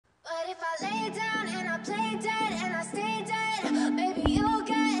if I lay down and I play dead and I stay dead, maybe you'll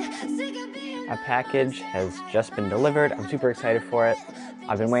get sick of being. A package has just been delivered. I'm super excited for it.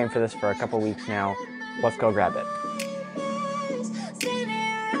 I've been waiting for this for a couple weeks now. Let's go grab it.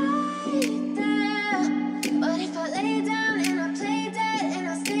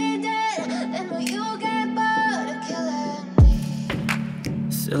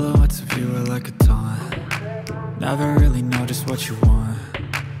 Silhouettes of you are like a taunt. Never really know just what you want.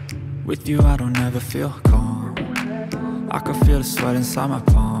 With you I don't ever feel calm. I can feel the sweat inside my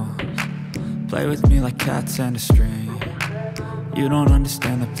palms. Play with me like cats and a string. You don't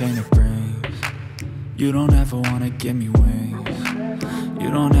understand the pain it brings. You don't ever wanna give me wings.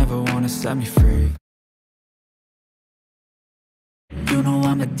 You don't ever wanna set me free. You know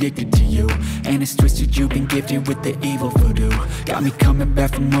I'm addicted to you, and it's twisted, you've been gifted with the evil voodoo. Got me coming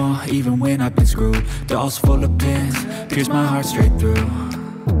back for more, even when I've been screwed. Dolls full of pins, pierce my heart straight through.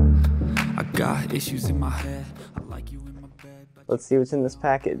 I got issues in my head, I like you in my bed. Let's see what's in this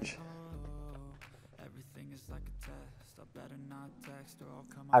package. Everything is like a test, I better not text or I'll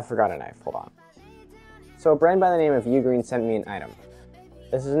come. I forgot a knife, hold on. So a brand by the name of Ugreen sent me an item.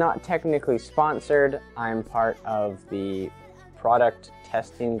 This is not technically sponsored. I'm part of the product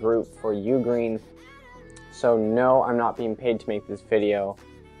testing group for Ugreen. So no, I'm not being paid to make this video.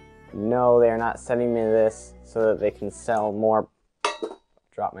 No, they are not sending me this so that they can sell more.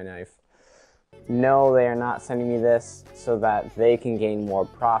 Drop my knife. No, they are not sending me this so that they can gain more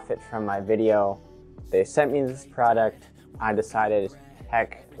profit from my video. They sent me this product. I decided,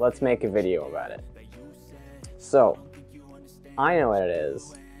 heck, let's make a video about it. So, I know what it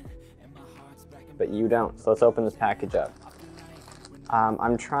is, but you don't. So let's open this package up.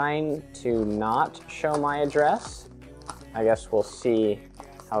 I'm trying to not show my address. I guess we'll see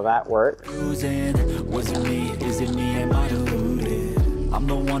how that works. Was it me? Is it me? Am I deluded? I'm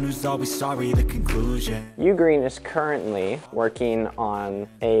the one who's always sorry, the conclusion. Ugreen is currently working on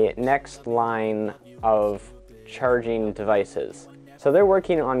a next line of charging devices. So they're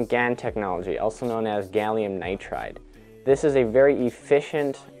working on GaN technology, also known as gallium nitride. This is a very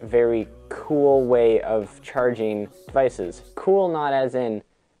efficient, very cool way of charging devices. Cool not as in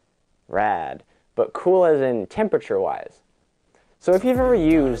rad, but cool as in temperature-wise. So if you've ever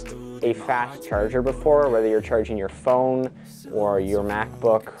used a fast charger before, whether you're charging your phone or your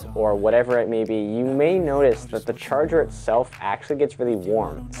MacBook or whatever it may be, you may notice that the charger itself actually gets really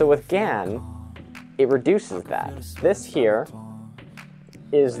warm. So with GaN, it reduces that. This here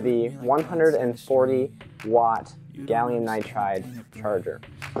is the 140 watt gallium nitride charger.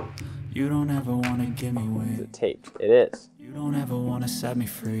 You don't ever want to give me wings. Is it taped? It is. You don't ever want to set me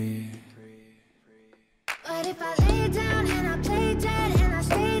free. But if I lay down and I play dead and I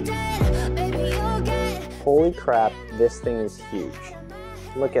stay dead, baby, you'll get. Holy crap, this thing is huge.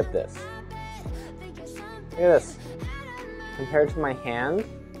 Look at this. Look at this. Compared to my hand,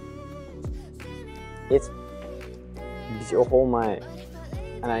 it's oh my.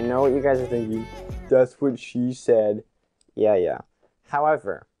 And I know what you guys are thinking. That's what she said. Yeah.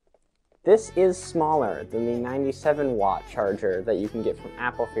 However, this is smaller than the 97 watt charger that you can get from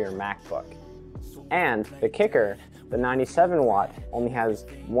Apple for your MacBook. And the kicker, the 97 watt only has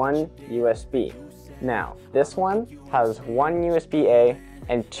one USB. Now, this one has one USB-A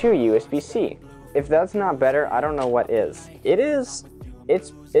and two USB-C. If that's not better, I don't know what is. It's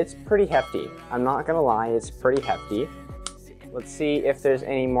pretty hefty. I'm not gonna lie, it's pretty hefty. Let's see if there's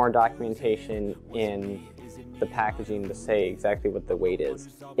any more documentation in the packaging to say exactly what the weight is.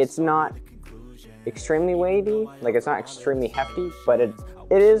 It's not extremely weighty, like it's not extremely hefty, but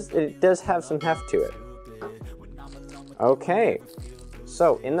it does have some heft to it. Okay,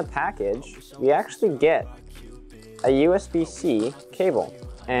 so in the package, we actually get a USB-C cable.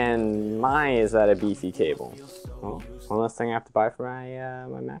 And my, is that a beefy cable? Well, one less thing I have to buy for my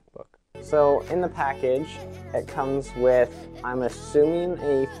MacBook. So in the package, it comes with, I'm assuming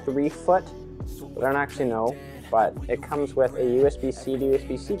a 3-foot, I don't actually know, but it comes with a USB-C to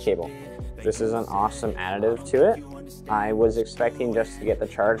USB-C cable. This is an awesome additive to it. I was expecting just to get the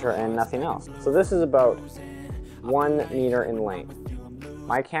charger and nothing else. So this is about 1 meter in length.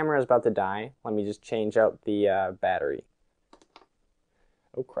 My camera is about to die. Let me just change out the battery.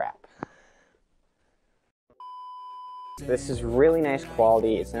 Oh crap. This is really nice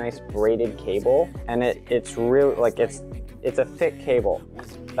quality. It's a nice braided cable, and it's really like it's a thick cable.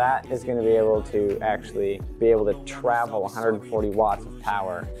 That is going to be able to actually be able to travel 140 watts of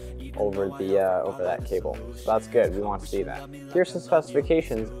power over that cable. So that's good. We want to see that. Here's some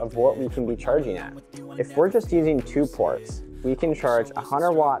specifications of what we can be charging at. If we're just using 2 ports, we can charge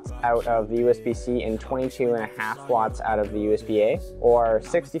 100 watts out of the USB-C and 22.5 watts out of the USB-A, or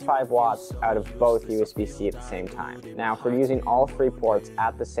 65 watts out of both USB-C at the same time. Now, if we're using all 3 ports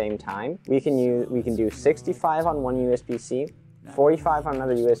at the same time, we can do 65 on one USB-C, 45 on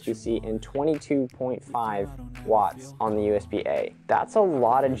another USB-C, and 22.5 watts on the USB-A. That's a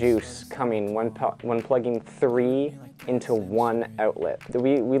lot of juice coming when plugging 3 into one outlet.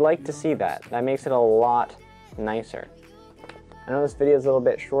 We like to see that. That makes it a lot nicer. I know this video is a little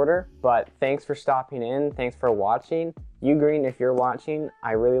bit shorter, but thanks for stopping in. Thanks for watching. Ugreen, if you're watching,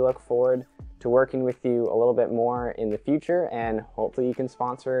 I really look forward to working with you a little bit more in the future, and hopefully you can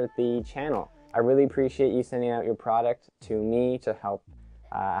sponsor the channel. I really appreciate you sending out your product to me to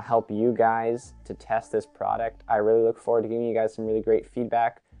help you guys to test this product. I really look forward to giving you guys some really great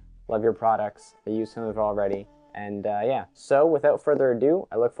feedback. Love your products. I use some of it already. And yeah, so without further ado,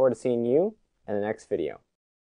 I look forward to seeing you in the next video.